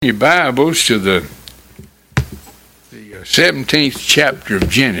Your Bibles to the 17th chapter of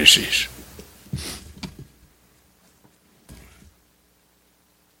Genesis.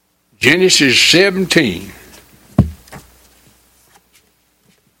 Genesis 17.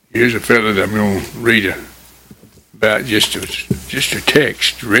 Here's a fellow that I'm going to read about just a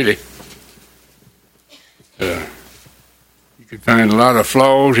text, really. You could find a lot of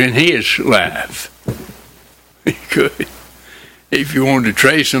flaws in his life. You could. If you wanted to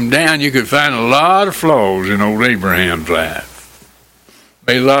trace them down, you could find a lot of flaws in old Abraham's life.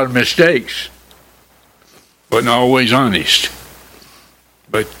 Made a lot of mistakes. Wasn't always honest.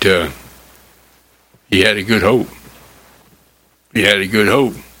 But he had a good hope. He had a good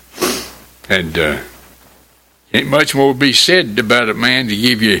hope. And ain't much more to be said about a man to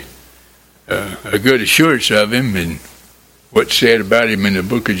give you a good assurance of him. And what's said about him in the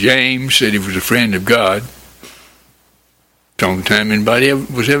book of James, said he was a friend of God. The only time anybody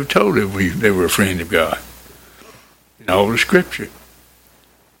was ever told that they were a friend of God in all the Scripture.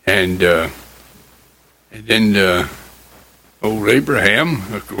 And then old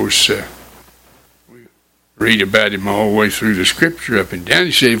Abraham, of course, we read about him all the way through the Scripture up and down.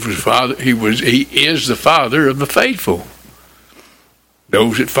 He said he is the father of the faithful.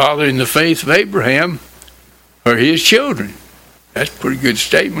 Those that follow in the faith of Abraham are his children. That's a pretty good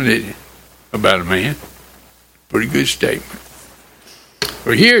statement, isn't it, about a man? Pretty good statement.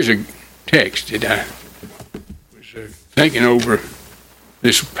 Well, here's a text that I was thinking over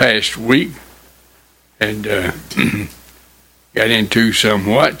this past week and got into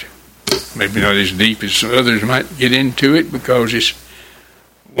somewhat. Maybe not as deep as others might get into it, because it's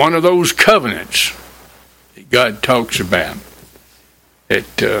one of those covenants that God talks about.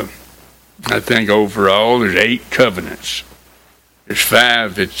 That I think overall there's 8 covenants. There's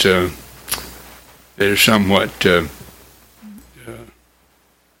 5 that are somewhat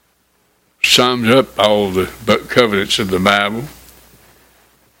sums up all the covenants of the Bible.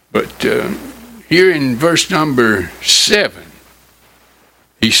 But here in verse number 7,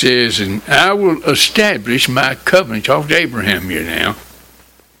 he says, "And I will establish my covenant." Talk to Abraham here now.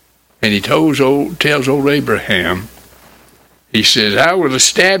 And he tells old Abraham, he says, "I will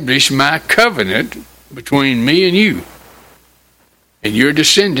establish my covenant between me and you, and your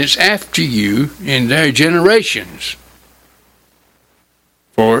descendants after you in their generations,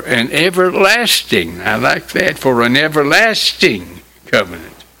 for an everlasting," I like that, "for an everlasting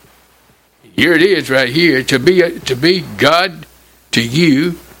covenant." Here it is right here, to be God to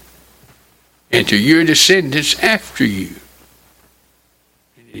you and to your descendants after you.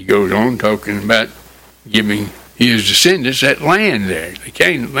 And he goes on talking about giving his descendants that land there,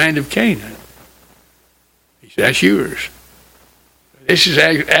 the land of Canaan. He said, "That's yours." This is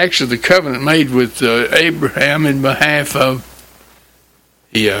actually the covenant made with Abraham in behalf of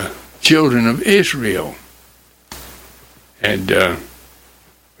the children of Israel. And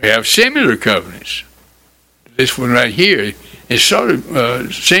we have similar covenants. This one right here, it sort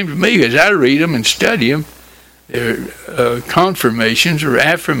of seems to me, as I read them and study them, they're confirmations or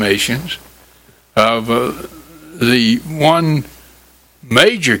affirmations of the one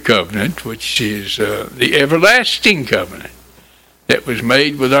major covenant, which is the everlasting covenant that was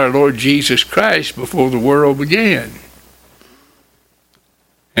made with our Lord Jesus Christ before the world began.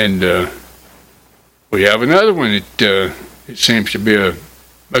 And we have another one that it seems to be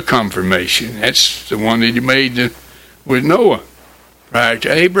a confirmation. That's the one that he made with Noah prior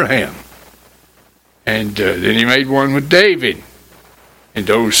to Abraham. And then he made one with David. And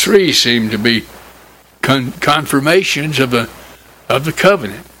those 3 seem to be confirmations of the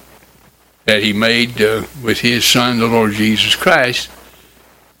covenant that he made with his Son, the Lord Jesus Christ,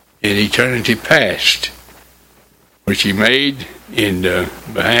 in eternity past, which he made in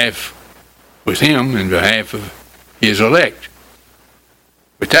behalf with him, in behalf of his elect.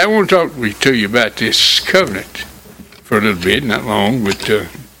 But I want to talk to you about this covenant for a little bit, not long, but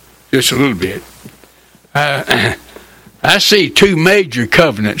just a little bit. I see 2 major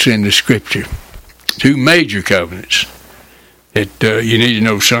covenants in the Scripture, 2 major covenants that you need to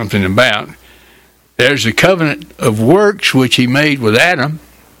know something about. There's the covenant of works, which he made with Adam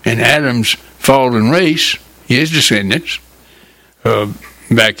and Adam's fallen race, his descendants,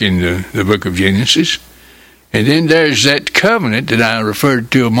 back in the book of Genesis. And then there's that covenant that I referred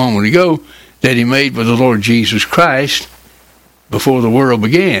to a moment ago that he made with the Lord Jesus Christ before the world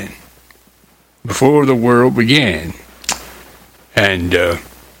began. Before the world began. And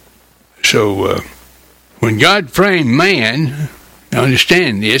so when God framed man,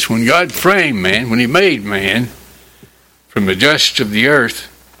 understand this, when God framed man, when he made man from the dust of the earth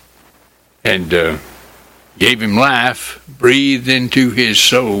and gave him life, breathed into his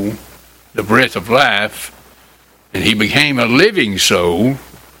soul the breath of life, and he became a living soul.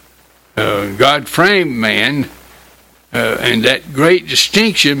 God framed man, and that great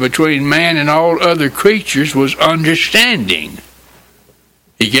distinction between man and all other creatures was understanding.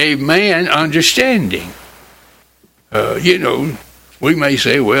 He gave man understanding. We may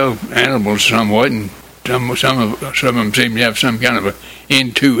say, well, animals somewhat, and some of them seem to have some kind of an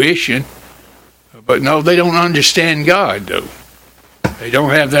intuition, but no, they don't understand God, though. They don't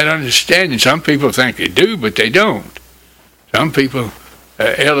have that understanding. Some people think they do, but they don't. Some people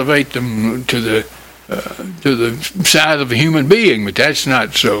elevate them to the side of a human being, but that's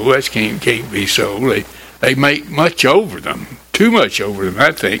not so. That can't be so. They make much over them, too much over them,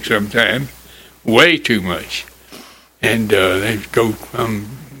 I think, sometimes, way too much, and they go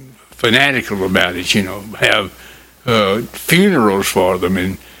fanatical about it. Have funerals for them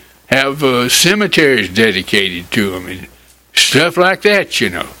and have cemeteries dedicated to them and stuff like that.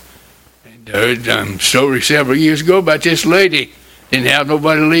 And I heard a story several years ago about this lady didn't have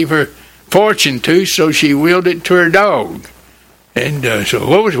nobody to leave her fortune to, so she willed it to her dog. And so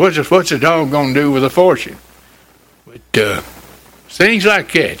what's a dog going to do with a fortune? But things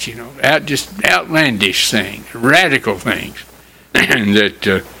like that, just outlandish things, radical things,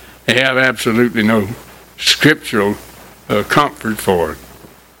 that they have absolutely no scriptural comfort for.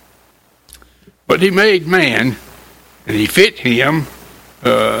 But he made man, and he fit him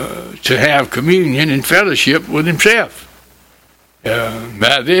to have communion and fellowship with himself.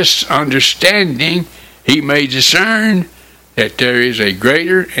 By this understanding, he may discern that there is a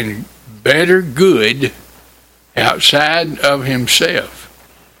greater and better good outside of himself,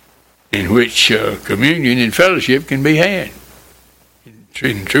 in which communion and fellowship can be had,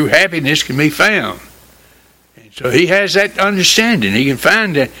 and true happiness can be found. And so he has that understanding. He can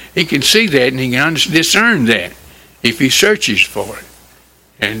find that, he can see that, and he can discern that if he searches for it.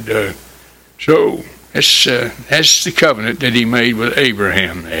 And so that's the covenant that he made with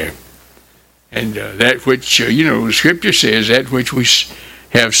Abraham there. And that which, the Scripture says, that which we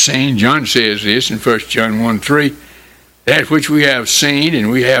have seen, John says this in 1 John 1:3, that which we have seen and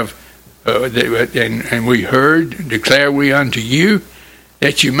we have, and we heard, declare we unto you,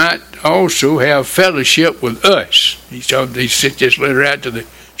 that you might also have fellowship with us. He sent this letter out to the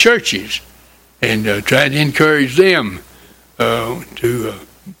churches and tried to encourage them to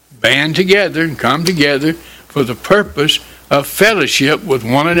band together and come together for the purpose of fellowship with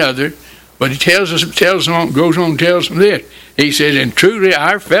one another. But he goes on, tells them this. He says, and truly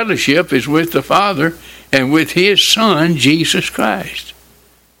our fellowship is with the Father and with his Son, Jesus Christ.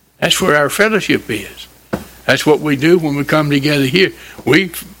 That's where our fellowship is. That's what we do when we come together here. We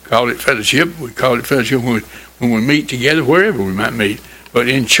call it fellowship. We call it fellowship when we meet together, wherever we might meet. But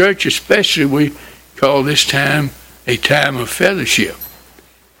in church especially, we call this time a time of fellowship.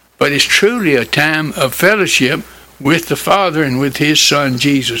 But it's truly a time of fellowship with the Father and with his Son,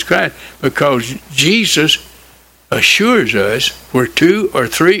 Jesus Christ, because Jesus assures us where 2 or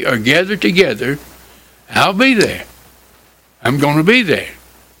 3 are gathered together, I'll be there. I'm going to be there.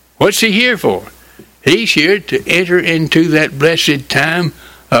 What's he here for? He's here to enter into that blessed time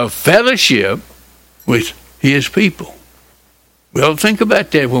of fellowship with his people. We'll think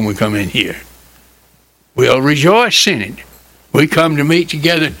about that when we come in here. We'll rejoice in it. We come to meet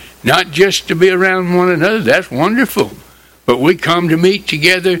together not just to be around one another, that's wonderful, but we come to meet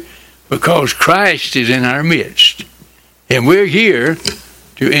together because Christ is in our midst. And we're here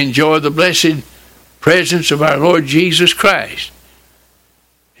to enjoy the blessed presence of our Lord Jesus Christ.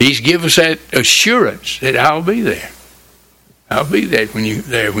 He's given us that assurance that I'll be there. I'll be there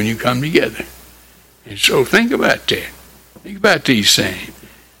when you come together. And so think about that. Think about these things.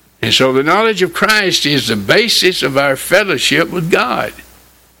 And so the knowledge of Christ is the basis of our fellowship with God.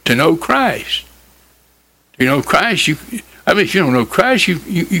 To know Christ. To know Christ, if you don't know Christ,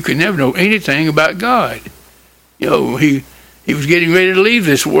 you can never know anything about God. He was getting ready to leave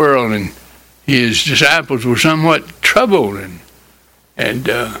this world, and his disciples were somewhat troubled, and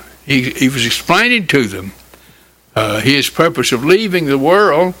he was explaining to them his purpose of leaving the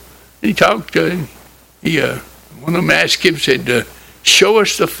world. And he talked to one of them asked him, said, show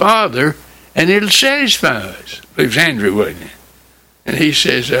us the Father, and it'll satisfy us. It was Andrew, wasn't it? And he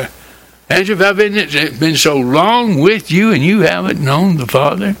says, Andrew, have I been so long with you and you haven't known the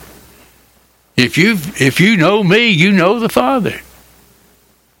Father? If you know me, you know the Father.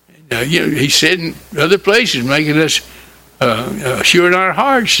 He said in other places, making us sure in our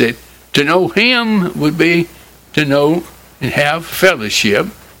hearts that to know him would be to know and have fellowship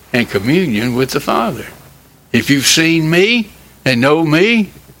and communion with the Father. If you've seen me and know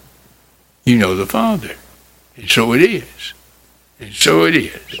me, you know the Father. And so it is. And so it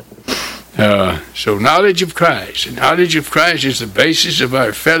is. So knowledge of Christ. The knowledge of Christ is the basis of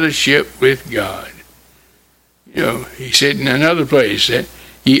our fellowship with God. You know, he said in another place that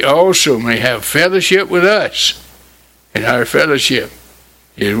ye also may have fellowship with us. And our fellowship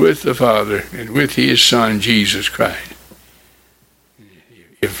is with the Father and with his Son, Jesus Christ.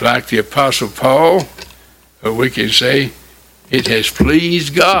 If, like the Apostle Paul, we can say, it has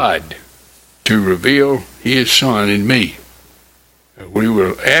pleased God to reveal his Son in me. We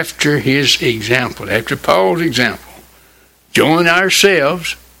will, after his example, after Paul's example, join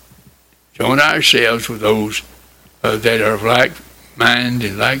ourselves with those that are of like mind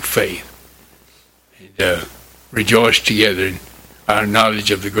and like faith, and rejoice together in our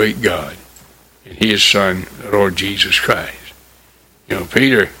knowledge of the great God and his Son, the Lord Jesus Christ. You know,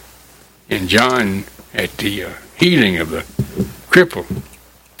 Peter and John at the healing of the cripple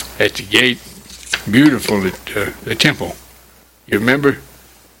at the gate, beautiful at the temple. You remember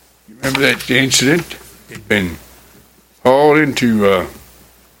that incident? Had been hauled into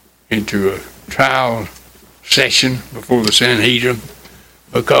a trial session before the Sanhedrin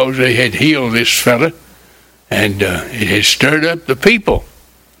because they had healed this fella, and it had stirred up the people.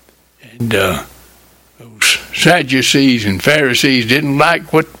 And those Sadducees and Pharisees didn't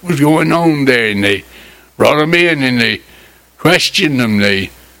like what was going on there, and they brought them in and they questioned them. They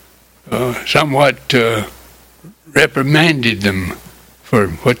somewhat reprimanded them for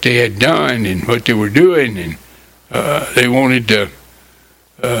what they had done and what they were doing, and they wanted them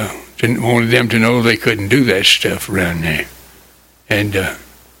to know they couldn't do that stuff around there, and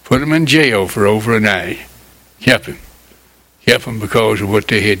put them in jail for over a night. Kept them because of what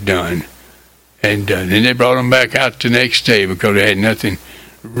they had done, and then they brought them back out the next day because they had nothing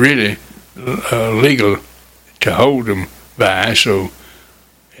really legal to hold them by. So,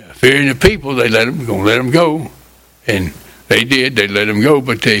 fearing the people, they let them go. And they did. They let them go,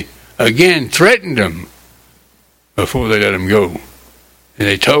 but they again threatened them before they let them go. And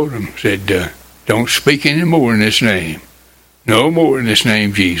they told them, said, don't speak any more in this name. No more in this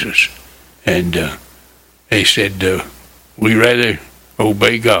name, Jesus. And they said, we rather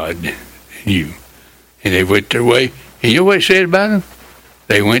obey God than you. And they went their way. And you know what it said about them?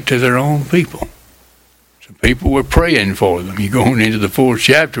 They went to their own people. So people were praying for them. You go on into the 4th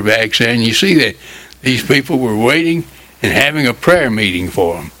chapter of Acts, and you see that these people were waiting and having a prayer meeting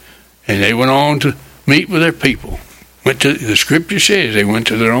for them. And they went on to meet with their people. The scripture says they went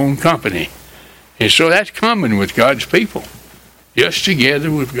to their own company. And so that's common with God's people. Just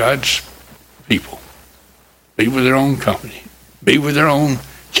together with God's people. Be with their own company. Be with their own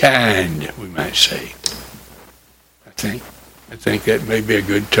kind, we might say. I think that may be a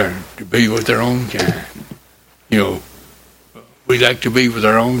good term, to be with their own kind. You know, we like to be with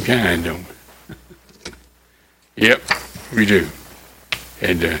our own kind, don't we? Yep, we do.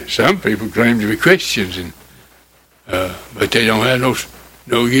 And some people claim to be Christians, and but they don't have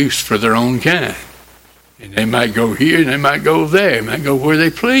no use for their own kind. And they might go here, and they might go there, they might go where they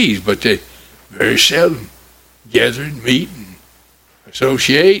please, but they very seldom gather and meet and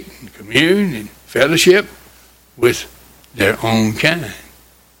associate and commune and fellowship with their own kind.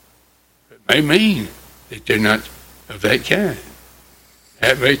 It may mean that they're not of that kind.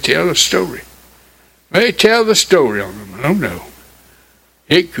 That may tell a story. May tell the story on them. I don't know.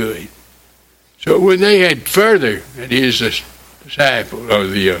 It could. So when they had further, that is, the disciples, or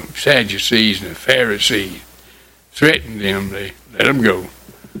the Sadducees and the Pharisees, threatened them, they let them go,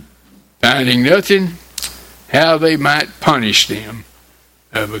 finding nothing how they might punish them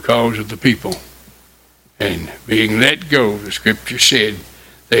because of the people. And being let go, the scripture said,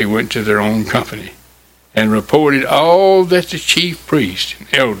 they went to their own company and reported all that the chief priests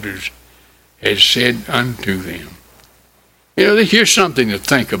and elders had said unto them. You know, here's something to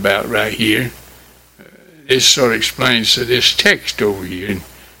think about right here. This sort of explains to this text over here in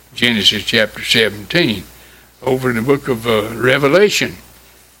Genesis chapter 17. Over in the book of Revelation,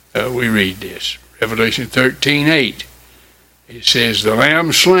 we read this. Revelation 13:8. It says, the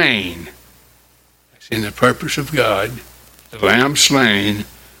Lamb slain. That's in the purpose of God. The Lamb slain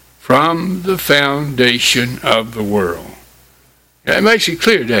from the foundation of the world. That makes it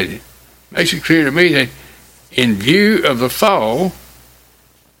clear, doesn't it? Makes it clear to me that in view of the fall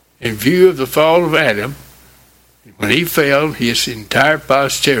of Adam, when he fell, his entire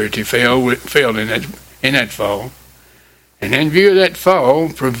posterity fell in that fall. And in view of that fall,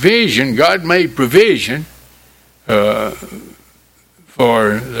 God made provision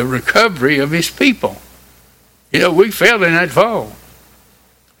for the recovery of his people. You know, we fell in that fall.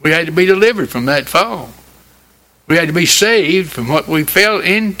 We had to be delivered from that fall. We had to be saved from what we fell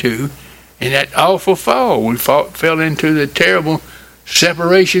into, in that awful fall. We fell into the terrible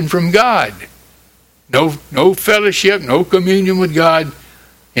separation from God. No fellowship, no communion with God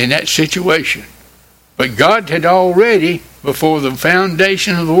in that situation. But God had already, before the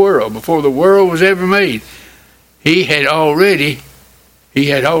foundation of the world, before the world was ever made, He had already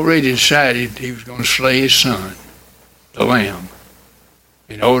decided He was going to slay His Son, the Lamb,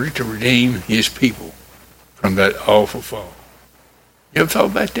 in order to redeem His people from that awful fall. You ever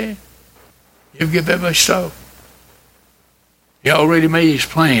thought about that? You ever give that much thought? He already made His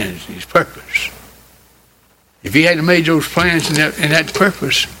plans, His purpose. If He hadn't made those plans and that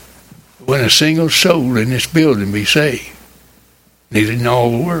purpose, wouldn't a single soul in this building be saved? Neither in all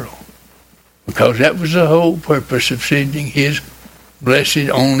the world. Because that was the whole purpose of sending His blessed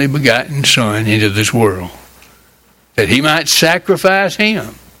only begotten Son into this world. That He might sacrifice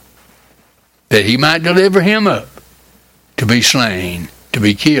Him. That He might deliver Him up to be slain, to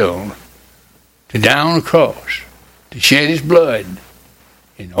be killed, to die on the cross, to shed His blood,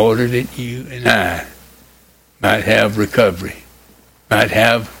 in order that you and I might have recovery, might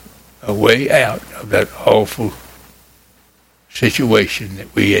have a way out of that awful situation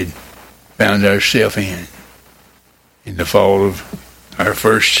that we had found ourselves in the fall of our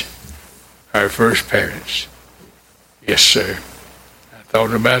first parents. Yes, sir. I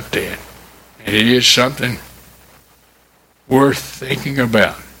thought about that. And it is something worth thinking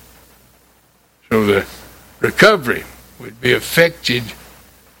about. So the recovery would be affected,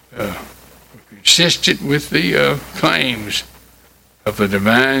 consistent with the claims of the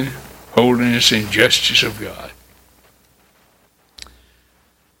divine holiness and justice of God.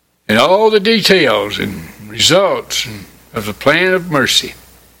 And all the details and results of the plan of mercy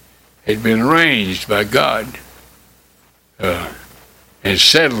had been arranged by God and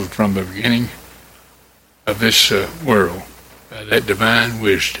settled from the beginning of this world by that divine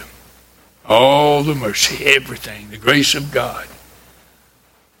wisdom. All the mercy, everything, the grace of God,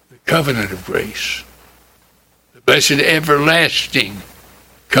 the covenant of grace, the blessed everlasting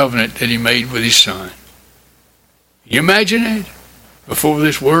covenant that He made with His Son. Can you imagine that? Before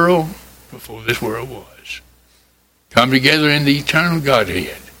this world was. Come together in the eternal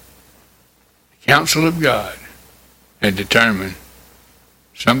Godhead, the counsel of God, and determine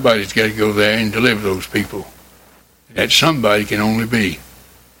somebody's got to go there and deliver those people. And that somebody can only be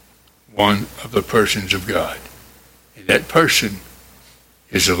one of the persons of God. And that person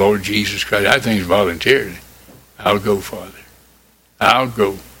is the Lord Jesus Christ. I think it's voluntarily. I'll go, Father. I'll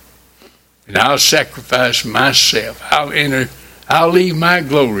go. And I'll sacrifice myself. I'll leave my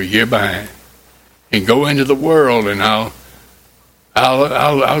glory here behind and go into the world, and I'll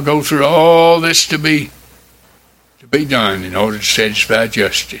go through all this to be done in order to satisfy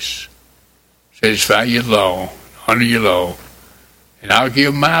justice, satisfy your law, honor your law. And I'll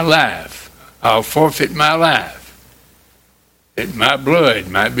give my life. I'll forfeit my life, that my blood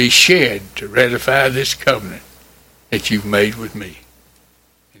might be shed to ratify this covenant that you've made with me.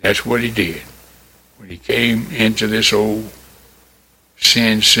 And that's what He did when He came into this old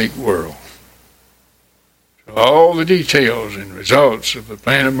sin-sick world. So all the details and results of the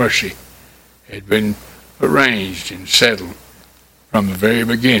plan of mercy had been arranged and settled from the very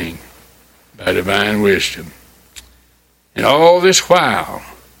beginning by divine wisdom. And all this while,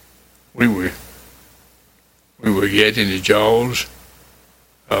 we were yet in the jaws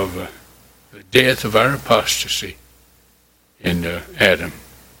of the death of our apostasy in Adam.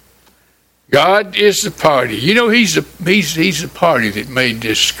 God is the party. You know, He's the party that made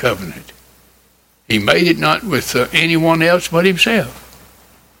this covenant. He made it not with anyone else but Himself.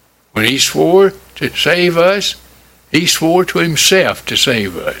 When He swore to save us, He swore to Himself to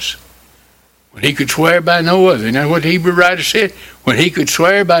save us. When He could swear by no other. Now what the Hebrew writer said, when He could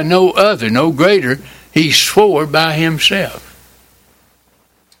swear by no other, no greater, He swore by Himself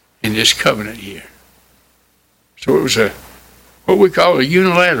in this covenant here. So it was what we call a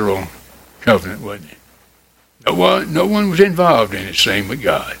unilateral covenant, wasn't it? No one was involved in it, same with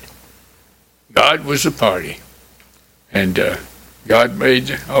God. God was the party. And God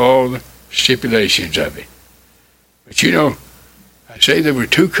made all the stipulations of it. But you know, I say there were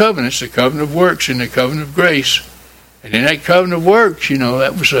two covenants, the covenant of works and the covenant of grace. And in that covenant of works, you know,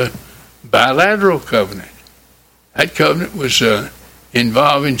 that was a bilateral covenant. That covenant was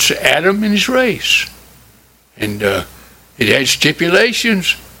involving Adam and his race. And it had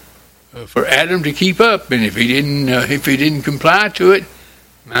stipulations for Adam to keep up. And if he didn't comply to it,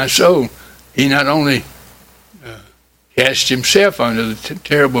 my soul, he not only cast himself under the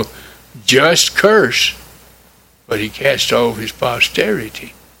terrible just curse, but he cast all of his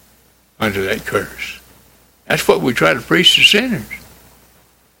posterity under that curse. That's what we try to preach to sinners.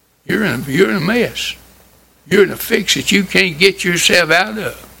 you're in a mess. You're in a fix that you can't get yourself out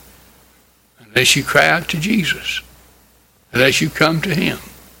of unless you cry out to Jesus, unless you come to him.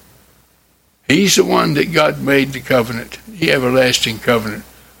 He's the one that God made the covenant, the everlasting covenant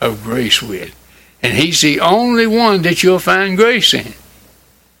of grace with. And he's the only one that you'll find grace in.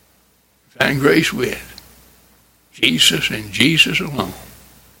 Find grace with. Jesus and Jesus alone.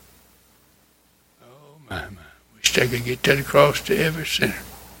 Oh, my. Wish I could get that across to every sinner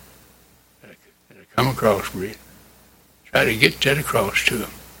that I come across with. Try to get that across to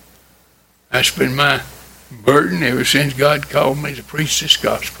them. That's been my burden ever since God called me to preach this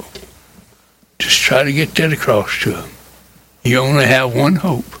gospel. Just try to get that across to them. You only have one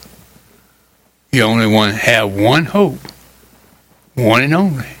hope. You only have one hope. One and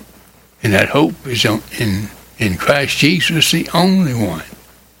only. And that hope is in Christ Jesus, the only one.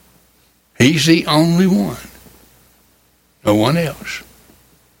 He's the only one. No one else.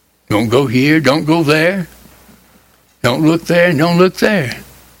 Don't go here, don't go there. Don't look there, and don't look there.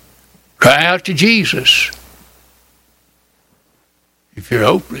 Cry out to Jesus if you're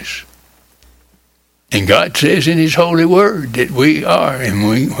hopeless. And God says in his holy word that we are, and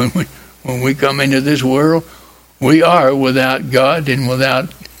when we come into this world, we are without God and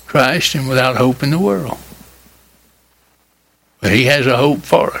without Christ and without hope in the world. But he has a hope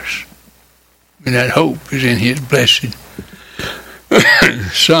for us. And that hope is in his blessed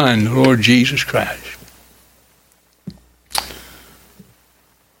Son, the Lord Jesus Christ.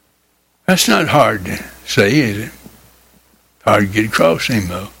 That's not hard to say, is it? It's hard to get across him,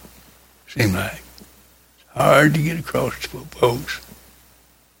 though. Seems like it's hard to get across to folks.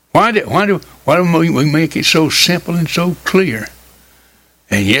 Why do we make it so simple and so clear?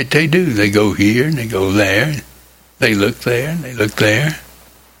 And yet they do. They go here and they go there. And they look there and they look there.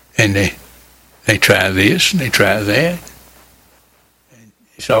 And they try this and they try that. And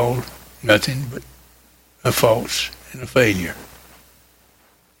it's all nothing but a false and a failure.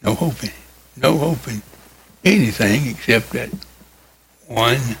 No hope in it. No hope in anything except that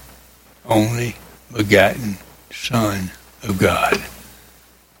one only begotten Son of God.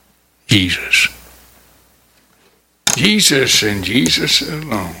 Jesus. Jesus and Jesus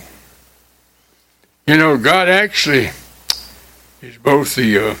alone. You know, God actually is both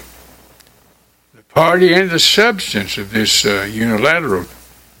the party and the substance of this unilateral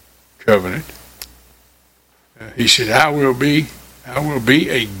covenant. He said, I will be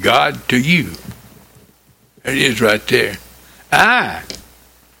a God to you. It is right there. I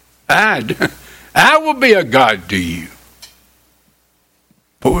will be a God to you.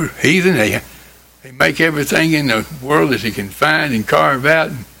 Poor heathen, they make everything in the world that they can find and carve out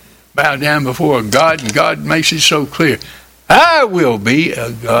and bow down before God, and God makes it so clear. I will be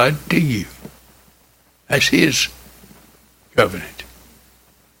a God to you. That's his covenant.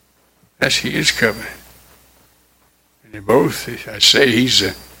 That's his covenant. And they both, I say, he's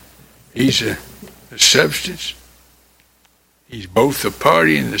the substance. He's both the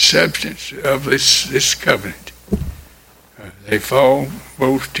party and the substance of this covenant. They fall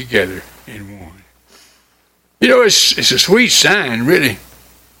both together in one. You know, it's a sweet sign, really,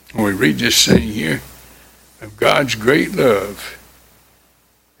 when we read this thing here, of God's great love,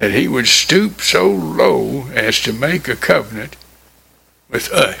 that he would stoop so low as to make a covenant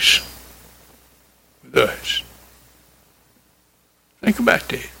with us. With us. Think about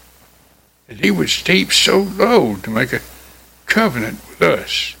that. That he would stoop so low to make a covenant with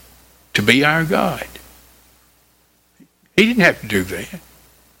us, to be our God. He didn't have to do that.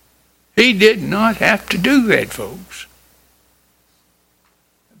 He did not have to do that, folks.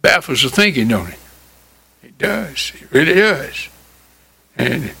 It baffles the thinking, don't it? It does. It really does.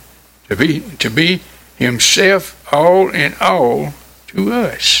 And to be himself all in all to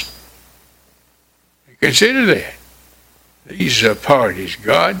us. Consider that. These parties,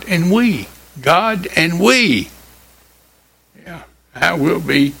 God and we. God and we. Yeah. I will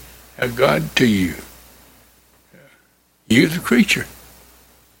be a God to you. You the creature.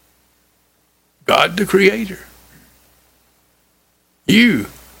 God the creator. You.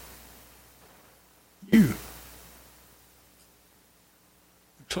 The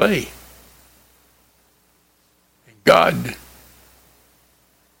clay. And God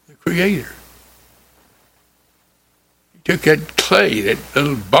the creator. He took that clay, that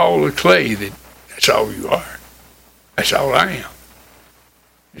little ball of clay, that's all you are. That's all I am.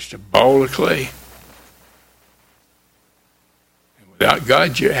 Just a ball of clay. Without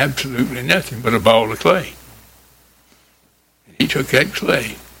God, you're absolutely nothing but a ball of clay. And he took that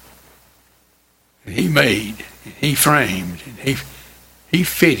clay, and he made, and he framed, and he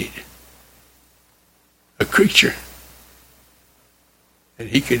fitted a creature that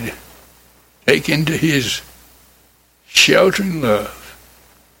he could take into his sheltering love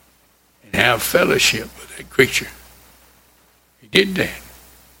and have fellowship with that creature. He did that.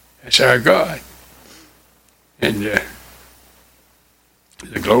 That's our God. And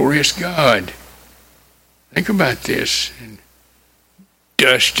the glorious God. Think about this. And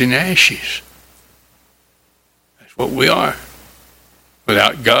dust and ashes. That's what we are.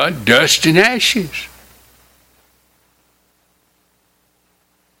 Without God, dust and ashes.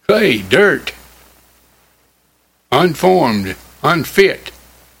 Clay, dirt. Unformed, unfit.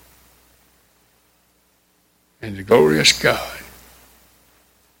 And the glorious God.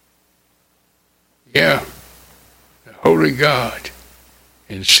 Yeah, the holy God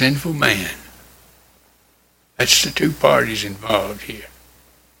and sinful man. That's the two parties involved here.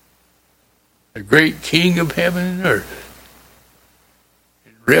 The great King of heaven and earth.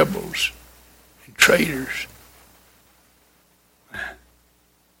 And rebels and traitors.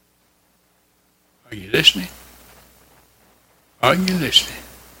 Are you listening? Are you listening?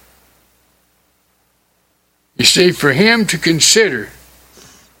 You see, for him to consider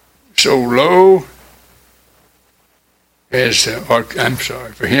so low as,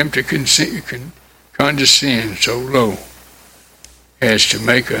 for him to condescend so low as to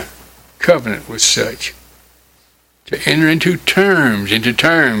make a covenant with such, to enter into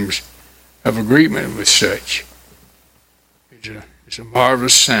terms of agreement with such, it's a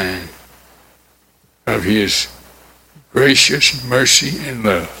marvelous sign of his gracious mercy and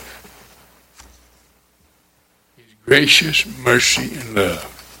love. His gracious mercy and love.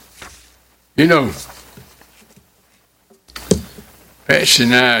 You know, Patsy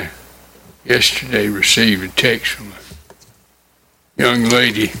and I yesterday received a text from a young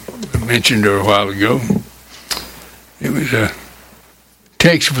lady. I mentioned her a while ago. It was a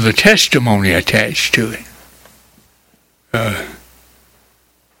text with a testimony attached to it.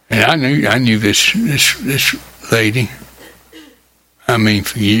 And I knew this lady. I mean,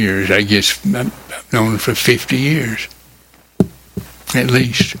 for years. I guess I've known her for 50 years, at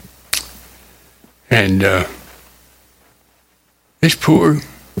least. And this poor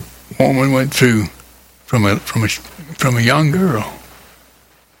woman went through from a young girl.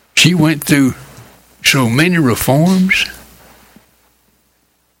 She went through so many reforms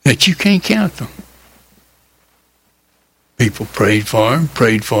that you can't count them. People prayed for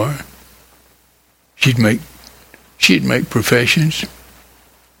her. She'd make professions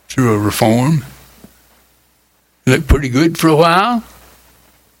through a reform. Looked pretty good for a while.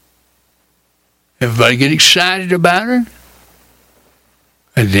 Everybody get excited about her.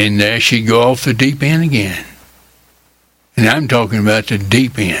 And then there she'd go off the deep end again. And I'm talking about the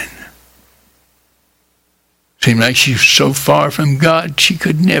deep end. Seemed like she was so far from God, she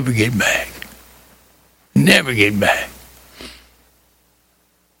could never get back. Never get back.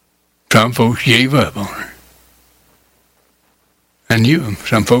 Some folks gave up on her. I knew them.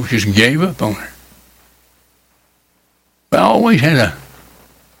 Some folks just gave up on her. But I always had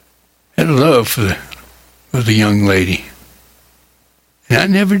a love for the young lady. And I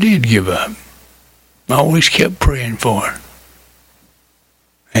never did give up. I always kept praying for her.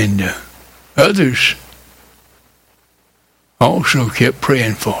 And others also kept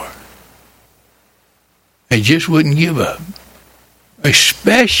praying for her. They just wouldn't give up.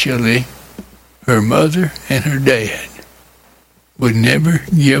 Especially her mother and her dad would never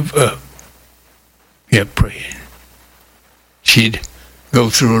give up. Kept praying. She'd go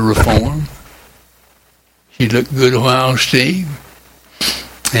through a reform. She'd look good a while, Steve.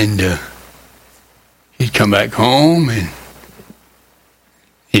 And he'd come back home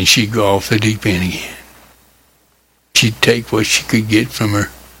and she'd go off the deep end again. She'd take what she could get from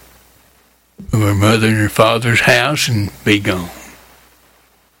her mother and her father's house and be gone.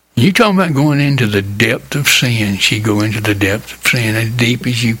 You talking about going into the depth of sin. She'd go into the depth of sin as deep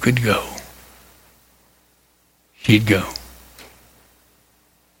as you could go. She'd go.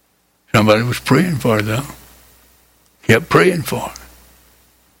 Somebody was praying for her, though. Kept praying for her.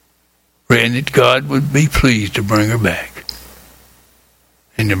 Praying that God would be pleased to bring her back.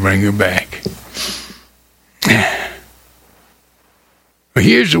 And to bring her back. Well,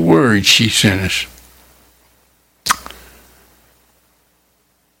 here's the word she sent us.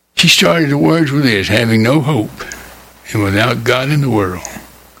 She started the words with this: having no hope and without God in the world.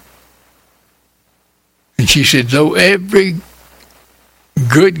 And she said, though every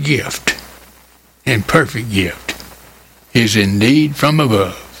good gift and perfect gift is indeed from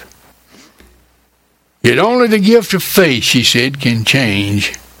above, yet only the gift of faith, she said, can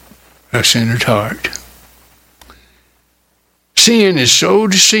change a sinner's heart. Sin is so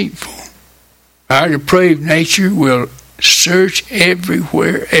deceitful. Our depraved nature will search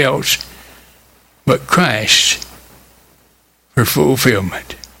everywhere else but Christ for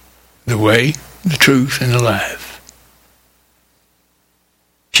fulfillment. The way, the truth, and the life.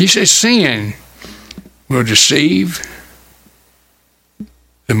 She says sin will deceive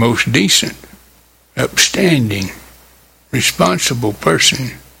the most decent, upstanding, responsible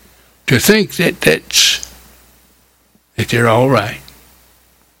person to think that they're all right.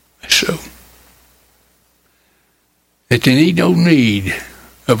 So that they need no need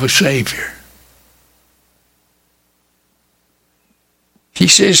of a Savior. He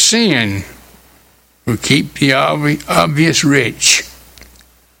says sin will keep the obvious rich,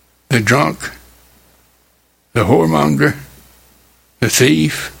 the drunk, the whoremonger, the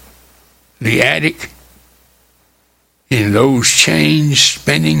thief, the addict, in those chains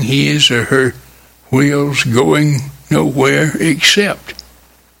spinning his or her wheels, going nowhere except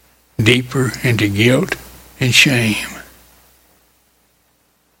deeper into guilt and shame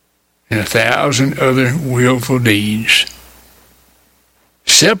and 1,000 other willful deeds,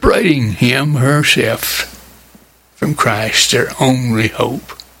 separating him, herself, from Christ, their only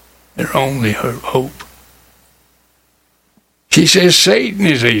hope. Their only hope. She says Satan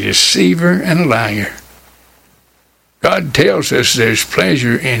is a deceiver and a liar. God tells us there's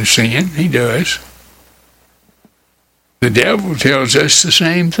pleasure in sin. He does. The devil tells us the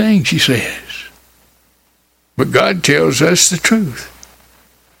same thing, she says. But God tells us the truth,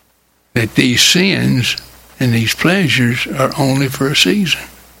 that these sins and these pleasures are only for a season.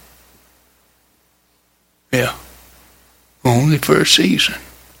 Yeah, only for a season.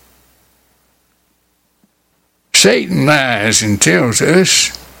 Satan lies and tells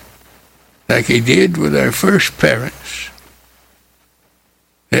us, like he did with our first parents,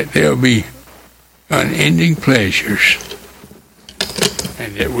 that there'll be unending pleasures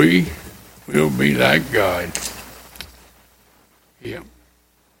and that we will be like God. Yeah.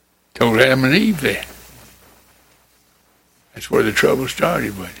 Told Adam and Eve that. That's where the trouble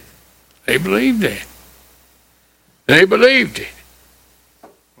started, but they believed that. They believed it.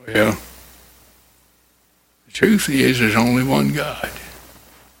 Well, the truth is there's only one God.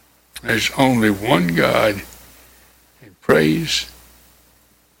 There's only one God, and praise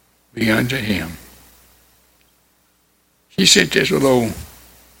be unto him. She said this little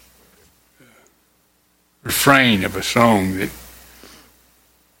refrain of a song that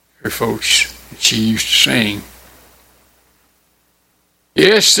her folks, she used to sing.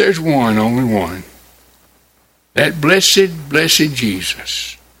 Yes, there's one, only one. That blessed, blessed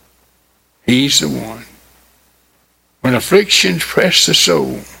Jesus. He's the one. When afflictions press the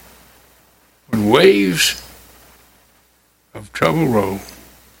soul, when waves of trouble roll,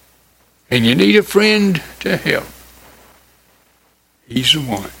 and you need a friend to help, he's the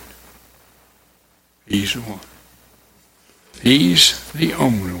one. He's the one. He's the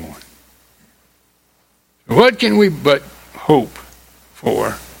only one. What can we but hope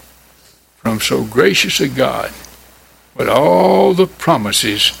for from so gracious a God, but all the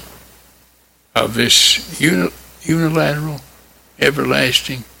promises of this unilateral,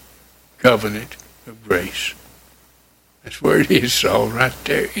 everlasting covenant of grace? That's where it is, all right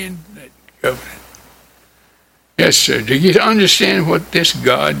there in that covenant. Yes, sir. Do you understand what this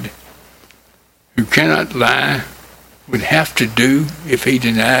God, who cannot lie, would have to do if he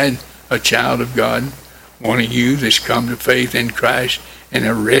denied a child of God, one of you that's come to faith in Christ and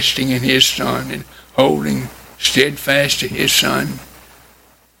are resting in his Son and holding steadfast to his Son?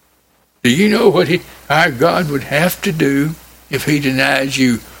 Do you know what our God would have to do if he denied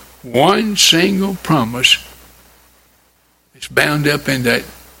you one single promise that's bound up in that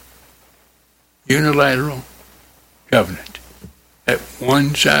unilateral covenant, that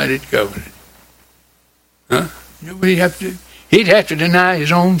one-sided covenant? Huh? You know what he'd have to do? He'd have to deny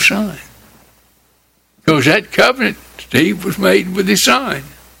his own Son. Because that covenant, Steve, was made with his Son.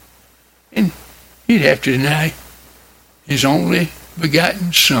 And he'd have to deny his only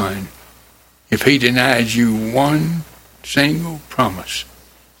begotten Son if he denied you one single promise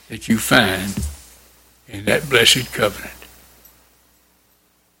that you find in that blessed covenant.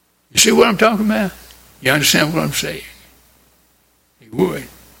 You see what I'm talking about? You understand what I'm saying? He would.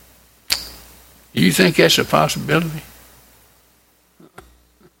 Do you think that's a possibility?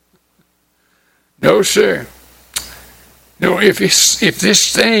 No, sir. No, if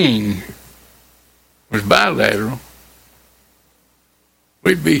this thing was bilateral,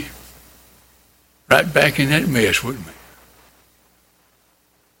 we'd be right back in that mess, wouldn't we?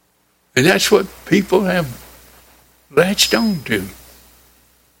 And that's what people have latched on to.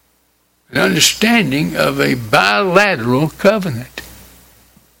 An understanding of a bilateral covenant.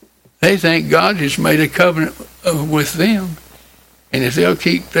 They think God has made a covenant with them. And if they'll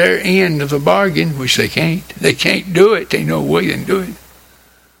keep their end of the bargain, which they can't do it, they no way they can do it,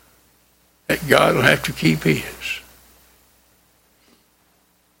 that God will have to keep his.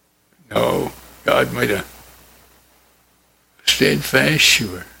 No, God made a steadfast,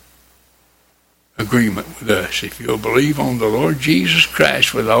 sure agreement with us. If you'll believe on the Lord Jesus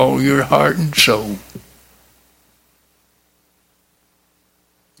Christ with all your heart and soul,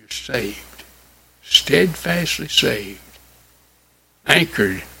 you're saved, steadfastly saved,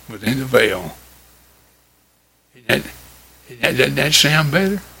 anchored within the veil. Doesn't that sound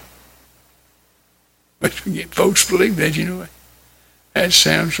better? But we get folks to believe that, you know. That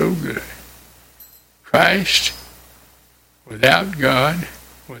sounds so good. Christ, without God,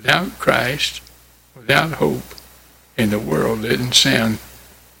 without Christ, without hope in the world doesn't sound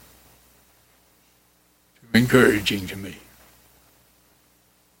too encouraging to me.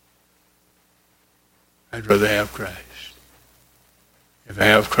 I'd rather have Christ. If I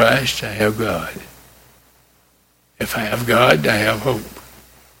have Christ, I have God. If I have God, I have hope.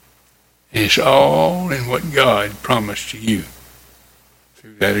 And it's all in what God promised to you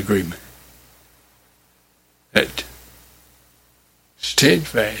through that agreement. That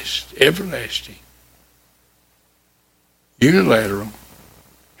steadfast, everlasting, unilateral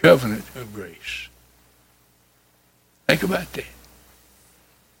covenant of grace. Think about that.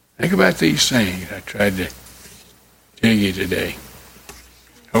 Think about these things I tried to tell you today.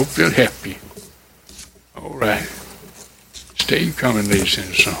 Hope they'll help you. All right. Stay coming, ladies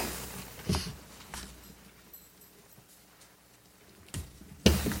and song.